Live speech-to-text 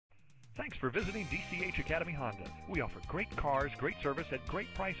Thanks for visiting Dch Academy Honda. We offer great cars, great service at great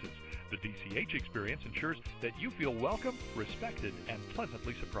prices. The DCH experience ensures that you feel welcome, respected, and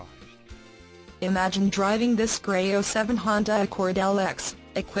pleasantly surprised. Imagine driving this gray '07 Honda Accord LX,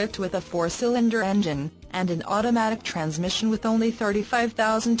 equipped with a 4-cylinder engine and an automatic transmission with only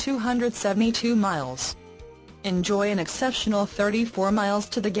 35,272 miles. Enjoy an exceptional 34 miles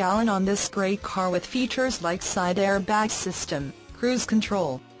to the gallon on this great car with features like side airbag system, cruise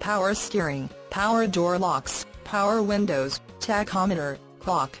control, power steering, power door locks, power windows, tachometer,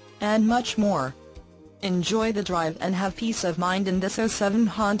 clock, and much more. Enjoy the drive and have peace of mind in this '07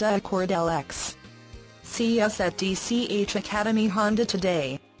 Honda Accord LX. See us at DCH Academy Honda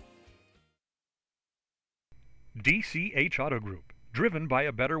today. DCH Auto Group, driven by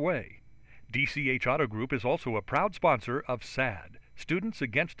a better way. DCH Auto Group is also a proud sponsor of SAD, Students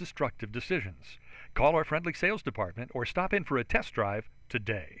Against Destructive Decisions. Call our friendly sales department or stop in for a test drive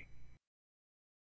today.